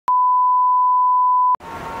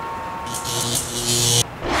Alright,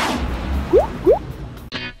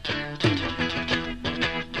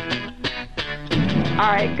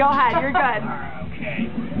 go ahead, you're good. Okay.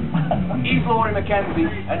 He's Lori McKenzie,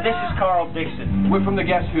 and this is Carl Dixon. We're from the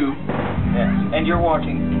Guess Who. Yes. And you're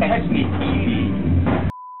watching TeXTMeTV.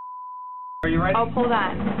 Are you ready? Oh, hold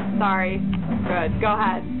on. Sorry. Good, go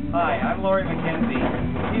ahead. Hi, I'm Lori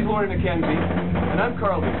McKenzie. He's Lori McKenzie, and I'm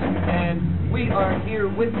Carl Dixon. And we are here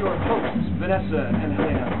with your hosts, Vanessa and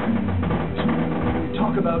Helena.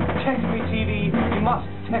 Talk about TeXTMeTV. You must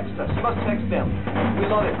text us. You must text them. We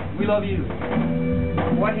love it. We love you.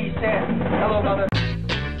 What he said. Hello, mother.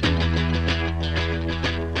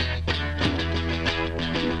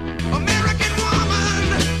 American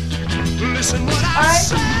woman, listen what I Alright,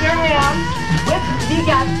 say. here I am with the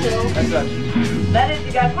Guess Who. That's us. That is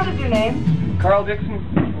you guys. What is your name? Carl Dixon,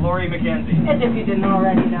 Lori McKenzie. As if you didn't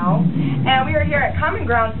already know. And we are here at Common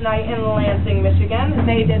Ground tonight in Lansing, Michigan.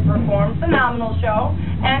 They did perform. Phenomenal show.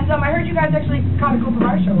 And I heard you guys actually caught a clip of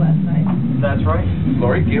our show last night. That's right.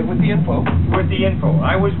 Lori, give with the info. With the info.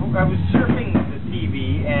 I was surfing the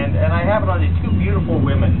TV, and I happened on these two beautiful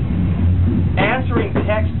women answering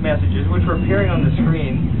text messages which were appearing on the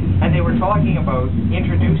screen, and they were talking about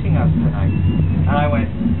introducing us tonight. And I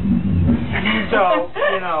went, so,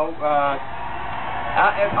 you know,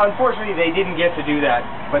 unfortunately they didn't get to do that,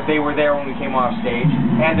 but they were there when we came off stage,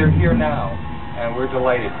 and they're here now, and we're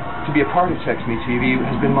delighted. To be a part of TeXTMeTV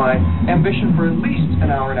has been my ambition for at least an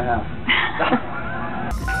hour and a half.